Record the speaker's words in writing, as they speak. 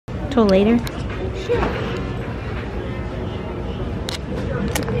Till later? Sure.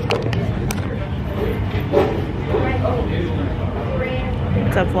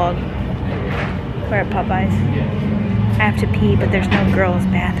 What's up, vlog? We're at Popeyes. I have to pee, but there's no girls'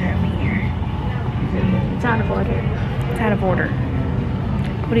 bathroom here. It's out of order. It's out of order.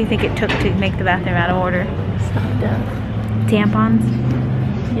 What do you think it took to make the bathroom out of order? Stuff down. Tampons?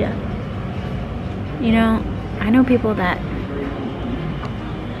 Yeah. You know, I know people that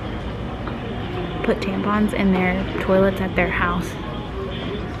put tampons in their toilets at their house.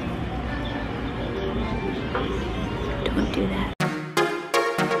 Don't do that.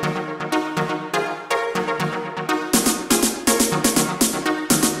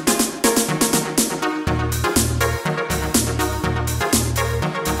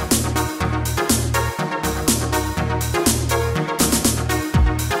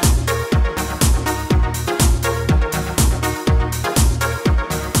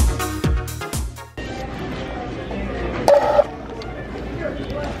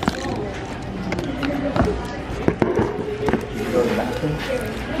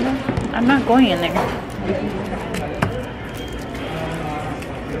 I'm not going in there.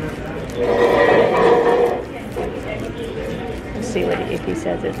 Let's see what if he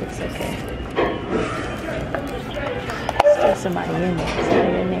says it looks okay. Still somebody in there.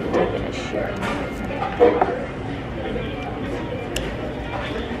 Somebody in there taking a shit.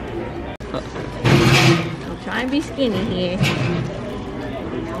 I'm trying to be skinny here.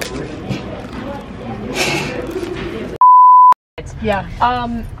 Yeah.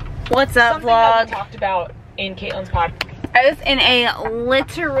 What's up, Something that vlog? we talked about in Caitlin's pod. I was in a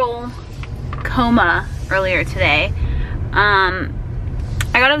literal coma earlier today. I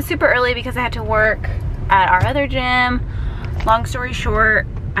got up super early because I had to work at our other gym. Long story short,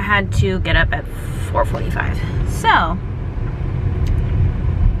 I had to get up at 4:45. So,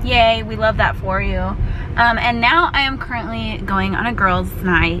 yay, we love that for you. And now I am currently going on a girls'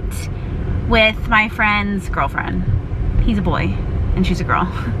 night with my friend's girlfriend. He's a boy and she's a girl.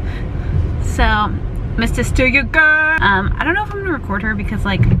 So, Mr. Still Your Girl. I don't know if I'm gonna record her because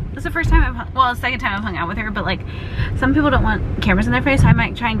like, it's the first time the second time I've hung out with her, but like, some people don't want cameras in their face, so I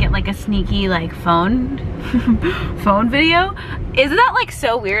might try and get like a sneaky like phone video. Isn't that like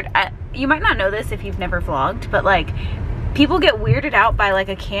so weird? You might not know this if you've never vlogged, but like, people get weirded out by like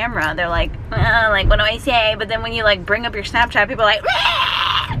a camera. They're like what do I say? But then when you like bring up your Snapchat, people are like,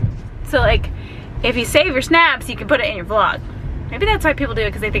 "Wah!" So like, if you save your snaps, you can put it in your vlog. Maybe that's why people do it,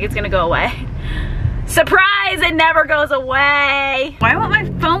 because they think it's gonna go away. Surprise, it never goes away. Why won't my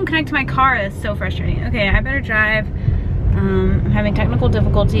phone connect to my car? It's so frustrating. Okay, I better drive. I'm having technical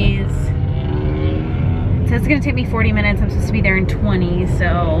difficulties. It says it's gonna take me 40 minutes. I'm supposed to be there in 20,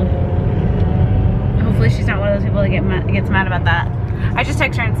 so hopefully she's not one of those people that gets mad about that. I just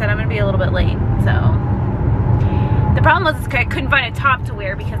texted her and said I'm gonna be a little bit late, so. The problem was I couldn't find a top to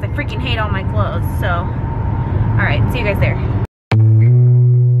wear because I freaking hate all my clothes, so. All right, see you guys there.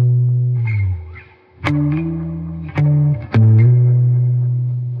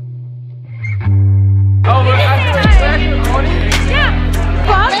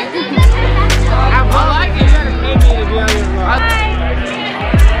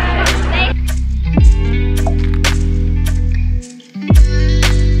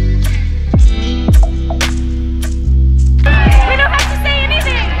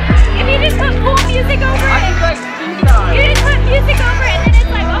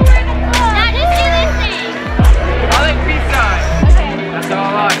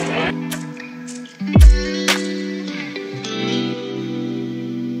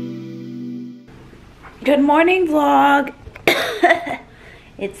 Good morning, vlog.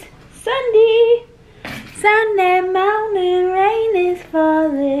 It's Sunday. Sunday morning, rain is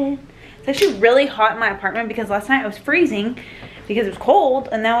falling. It's actually really hot in my apartment because last night I was freezing because it was cold,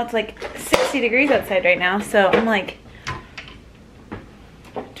 and now it's like 60 degrees outside right now. So I'm like,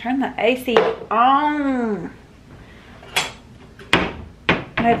 turn the AC on.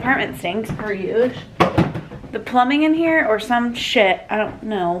 My apartment stinks per usual. The plumbing in here or some shit, I don't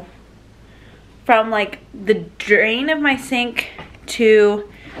know. From like the drain of my sink to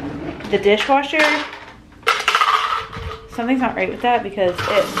the dishwasher, something's not right with that because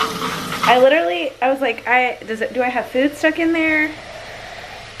I was like, do I have food stuck in there?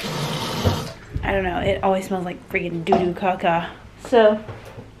 I don't know, it always smells like freaking doo-doo caca. So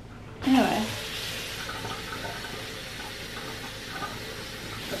anyway,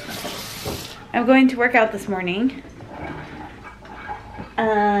 I'm going to work out this morning.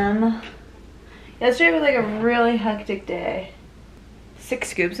 Yesterday was like a really hectic day. 6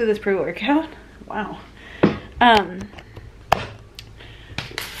 scoops of this pre-workout. Wow.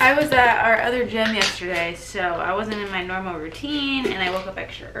 I was at our other gym yesterday, so I wasn't in my normal routine, and I woke up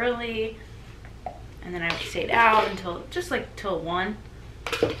extra early, and then I stayed out until just like till 1,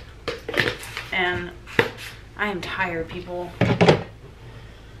 and I am tired, people.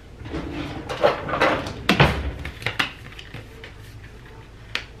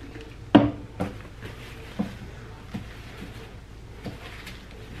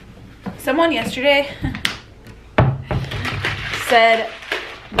 Someone yesterday said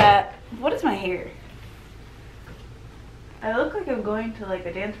that, what is my hair? I look like I'm going to like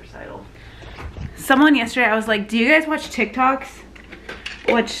a dance recital. Someone yesterday, I was like, do you guys watch TikToks?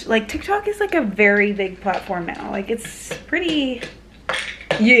 Which, like, TikTok is like a very big platform now. Like, it's pretty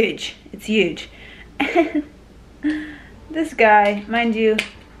huge. It's huge. This guy, mind you,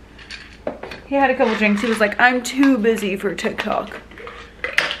 he had a couple drinks. He was like, I'm too busy for TikTok.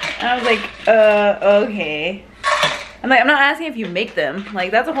 And I was like, okay. I'm like, I'm not asking if you make them. Like,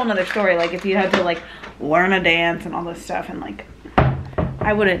 that's a whole nother story. Like, if you had to, like, learn a dance and all this stuff. And, like,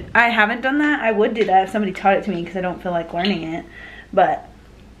 I haven't done that. I would do that if somebody taught it to me because I don't feel like learning it. But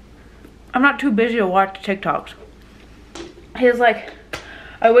I'm not too busy to watch TikToks. He was like,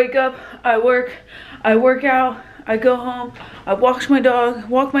 I wake up, I work out, I go home, I walk my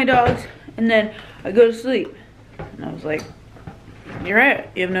dogs, and then I go to sleep. And I was like, you're right,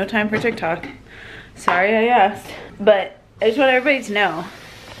 you have no time for TikTok. Sorry I asked. But I just want everybody to know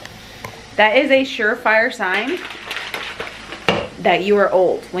that is a surefire sign that you are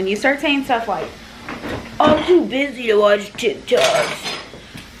old. When you start saying stuff like, I'm too busy to watch TikToks.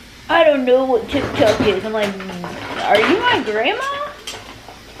 I don't know what TikTok is. I'm like, are you my grandma?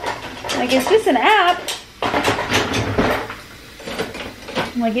 Like, it's just an app.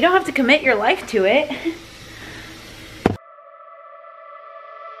 I'm like, you don't have to commit your life to it.